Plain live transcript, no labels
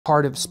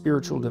Part of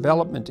spiritual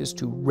development is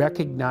to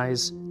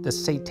recognize the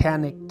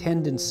satanic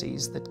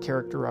tendencies that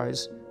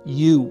characterize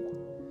you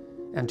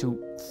and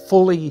to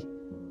fully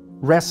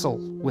wrestle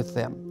with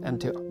them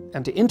and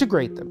to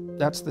integrate them.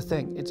 That's the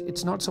thing.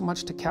 It's not so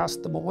much to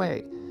cast them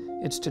away,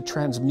 it's to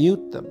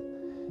transmute them.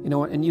 You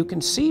know, and you can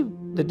see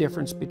the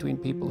difference between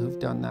people who've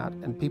done that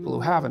and people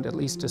who haven't, at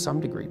least to some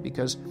degree,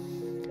 because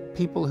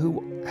people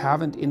who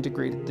haven't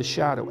integrated the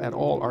shadow at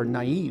all are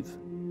naive.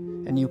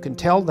 And you can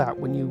tell that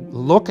when you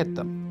look at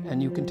them,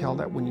 and you can tell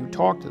that when you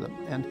talk to them.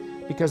 And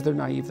because they're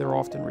naive, they're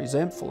often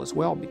resentful as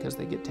well, because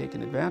they get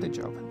taken advantage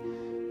of.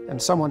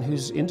 And someone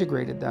who's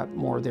integrated that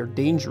more, they're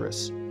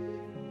dangerous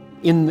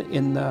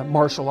in the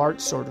martial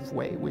arts sort of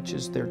way, which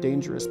is they're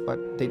dangerous,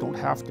 but they don't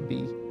have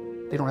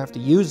to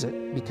use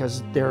it,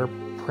 because their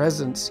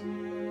presence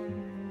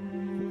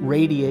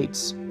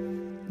radiates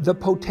the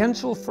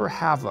potential for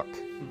havoc.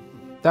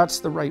 That's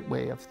the right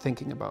way of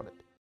thinking about it.